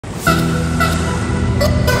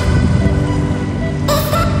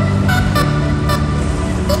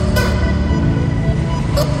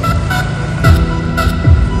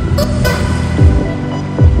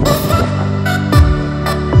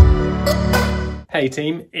Hey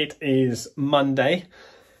team, it is Monday.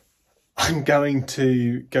 I'm going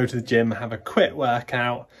to go to the gym, have a quick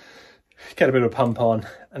workout, get a bit of a pump on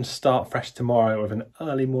and start fresh tomorrow with an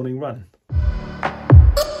early morning run.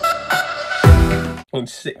 On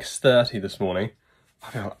 6:30 this morning,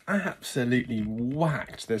 I feel absolutely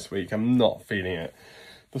whacked this week. I'm not feeling it.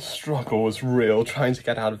 The struggle was real trying to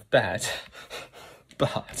get out of bed,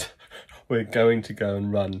 but we're going to go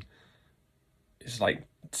and run. It's like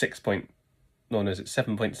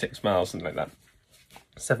 7.6 miles, something like that.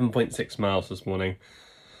 7.6 miles this morning.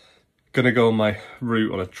 Gonna go on my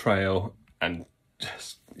route on a trail and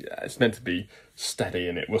just, yeah, it's meant to be steady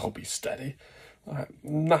and it will be steady. I'm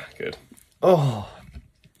knackered. Oh,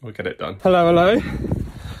 we'll get it done. Hello, hello.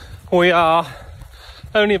 We are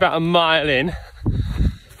only about a mile in,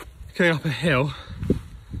 going up a hill.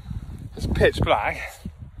 It's pitch black,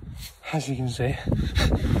 as you can see.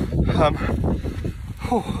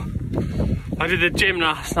 I did the gym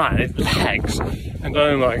last night, legs, and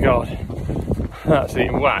oh my god, that's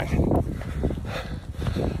even whack.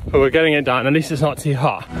 But we're getting it done, at least it's not too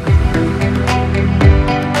hot.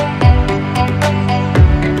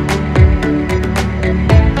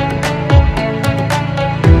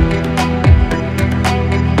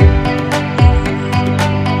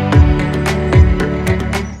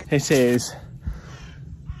 It is,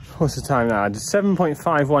 what's the time now? It's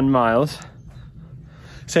 7.51 miles.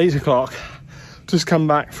 It's 8 o'clock. Just come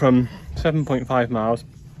back from 7.5 miles.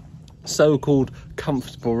 So-called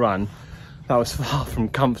comfortable run. That was far from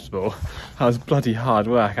comfortable. That was bloody hard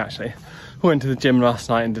work actually. I went to the gym last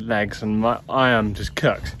night and did legs and I am just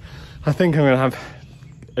cooked. I think I'm gonna have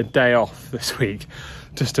a day off this week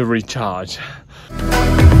just to recharge.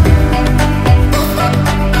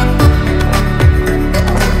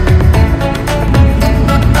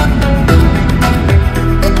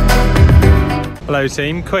 Hello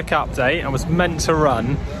team, quick update. I was meant to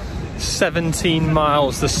run 17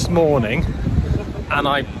 miles this morning and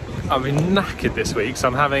I've been knackered this week, so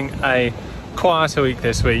I'm having a quieter week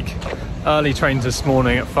this week. Early trains this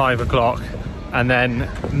morning at 5 o'clock and then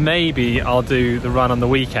maybe I'll do the run on the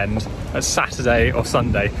weekend at Saturday or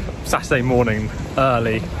Sunday. Saturday morning,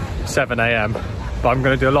 early, 7 AM. But I'm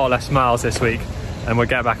going to do a lot less miles this week and we'll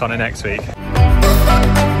get back on it next week.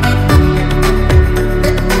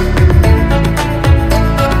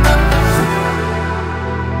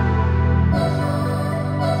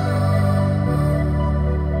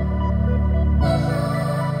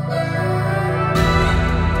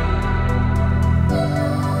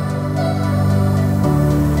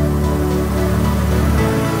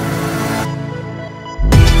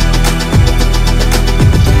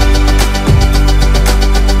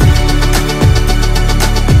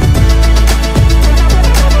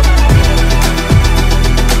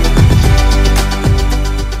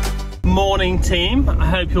 Team, I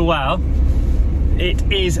hope you're well. It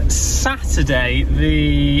is Saturday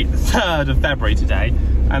the 3rd of February today,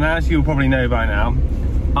 and as you'll probably know by now,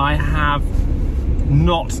 I have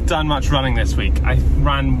not done much running this week. I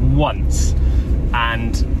ran once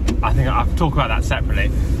and I think I'll talk about that separately.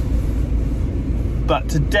 But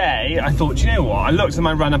today I thought, you know what, I looked at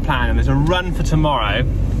my runner plan and there's a run for tomorrow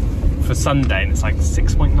for Sunday and it's like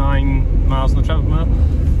 6.9 miles on the treadmill.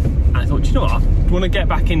 And I thought, you know what, I want to get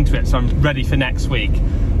back into it so I'm ready for next week.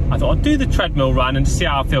 I thought I'll do the treadmill run and see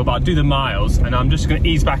how I feel, but I'll do the miles and I'm just going to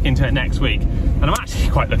ease back into it next week. And I'm actually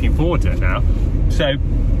quite looking forward to it now. So,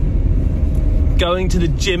 going to the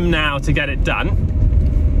gym now to get it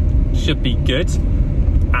done should be good.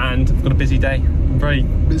 And I've got a busy day.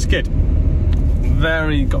 It's good.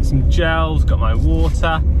 Got some gels, got my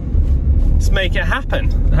water. Let's make it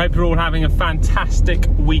happen. I hope you're all having a fantastic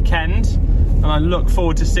weekend. And I look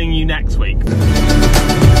forward to seeing you next week.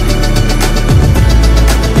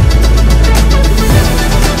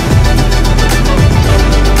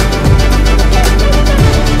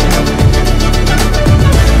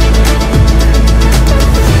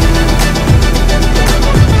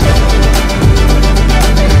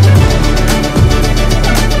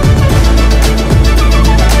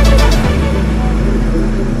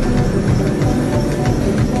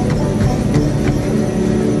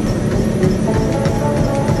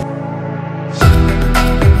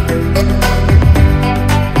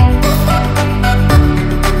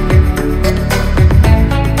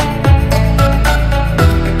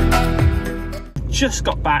 Just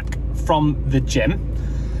got back from the gym.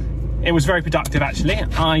 It was very productive actually.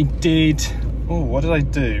 I did, oh, what did I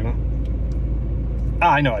do?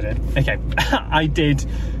 I know I did, okay. I did,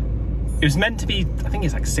 it was meant to be, I think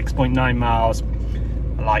it's like 6.9 miles,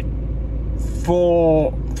 like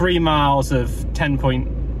 3 miles of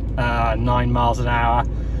 10.9 miles an hour,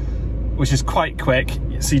 which is quite quick.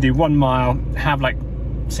 So you do 1 mile, have like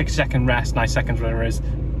 6-second rest, 9 seconds, whatever it is,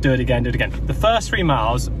 do it again, do it again. The first 3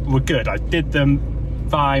 miles were good. I did them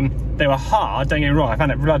fine. They were hard, don't get me wrong, I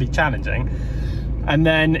found it bloody challenging. And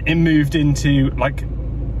then it moved into like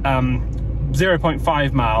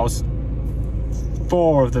 0.5 miles,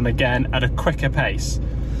 4 of them again at a quicker pace.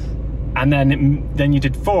 And then you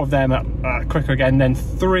did 4 of them at quicker again, then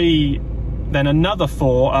 3, then another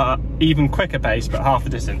 4 at even quicker pace, but half the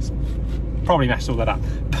distance. Probably messed all that up.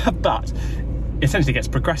 But essentially it gets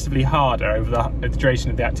progressively harder over the duration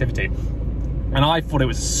of the activity. And I thought it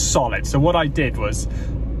was solid. So what I did was,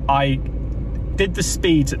 I did the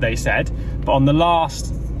speeds that they said, but on the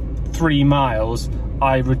last 3 miles,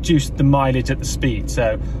 I reduced the mileage at the speed.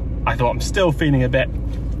 So I thought, I'm still feeling a bit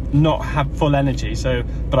not have full energy,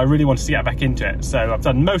 but I really wanted to get back into it. So I've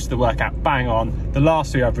done most of the workout bang on. The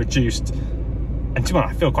last 3 I've reduced, and to be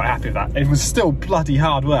honest, I feel quite happy with that. It was still bloody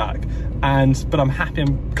hard work, but I'm happy,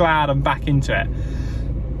 I'm glad I'm back into it,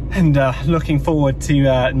 and looking forward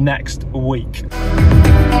to next week.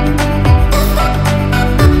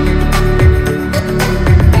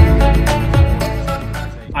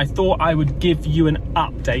 I thought I would give you an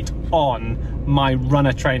update on my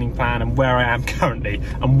runner training plan and where I am currently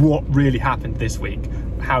and what really happened this week.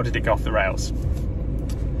 How did it go off the rails?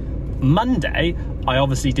 Monday, I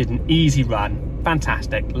obviously did an easy run,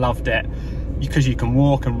 fantastic, loved it, because you can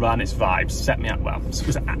walk and run, it's vibes, set me up well.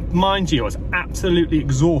 So mind you, I was absolutely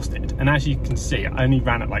exhausted, and as you can see, I only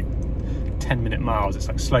ran at like 10-minute miles, it's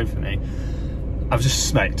like slow for me. I was just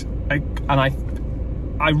smoked, and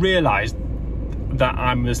I realised that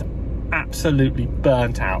I was absolutely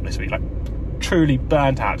burnt out this week, like truly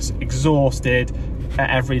burnt out, just exhausted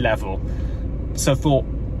at every level. So I thought,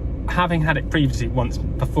 having had it previously once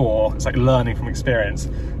before, it's like learning from experience,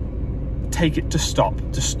 just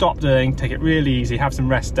stop doing, take it really easy, have some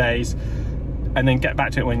rest days, and then get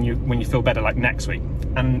back to it when you feel better, like next week.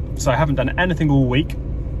 And so I haven't done anything all week,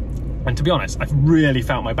 and to be honest, I've really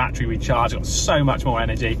felt my battery recharge, got so much more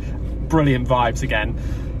energy, brilliant vibes again.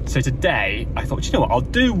 So today I thought, you know what, I'll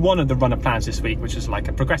do one of the runner plans this week, which is like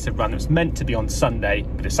a progressive run that was meant to be on Sunday,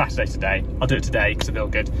 but it's Saturday today. I'll do it today because I feel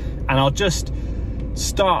good, and I'll just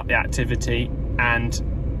start the activity,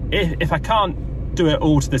 and if I can't do it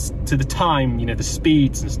all to the time, you know, the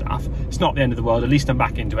speeds and stuff, it's not the end of the world. At least I'm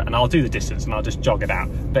back into it, and I'll do the distance and I'll just jog it out.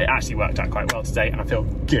 But it actually worked out quite well today, and I feel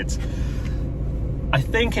good. I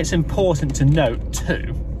think it's important to note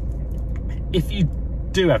too, if you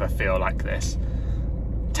do ever feel like this,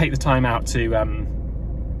 take the time out to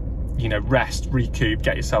you know, rest, recoup,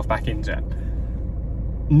 get yourself back into it.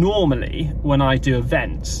 Normally when I do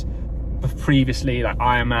events previously, like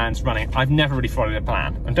Ironmans, running, I've never really followed a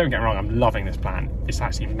plan, and don't get me wrong, I'm loving this plan, it's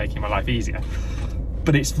actually making my life easier,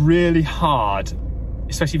 but it's really hard,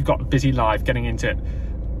 especially if you've got a busy life, getting into it.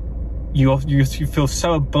 You feel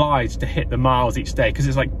so obliged to hit the miles each day, because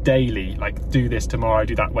it's like daily, like do this tomorrow,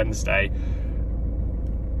 do that Wednesday.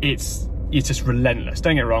 It's just relentless,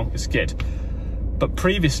 don't get me wrong, it's good. But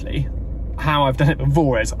previously, how I've done it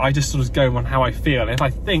before is I just sort of go on how I feel. And if I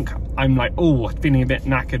think I'm like, oh, feeling a bit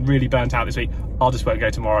knackered, really burnt out this week, I'll just won't go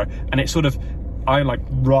tomorrow. And it's sort of, I like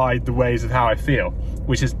ride the waves of how I feel,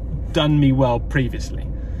 which has done me well previously.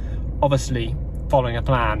 Obviously, following a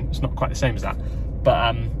plan, it's not quite the same as that.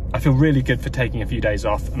 But I feel really good for taking a few days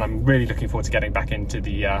off, and I'm really looking forward to getting back into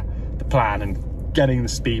the plan and getting the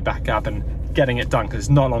speed back up and getting it done, because it's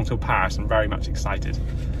not long till Paris. I'm very much excited.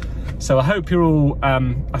 So I hope you're all,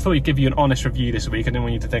 I thought I'd give you an honest review this week. I didn't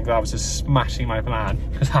want you to think that I was just smashing my plan,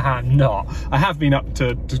 because I'm not. I have been up to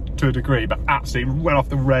a degree, but absolutely went off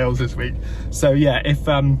the rails this week. So yeah, if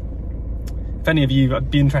any of you,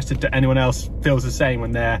 I'd be interested to anyone else feels the same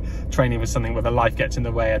when they're training with something where their life gets in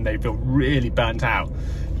the way and they feel really burnt out.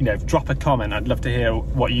 You know, drop a comment. I'd love to hear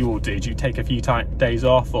what you all do. Do you take a few days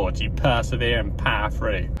off, or do you persevere and power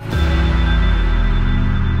through?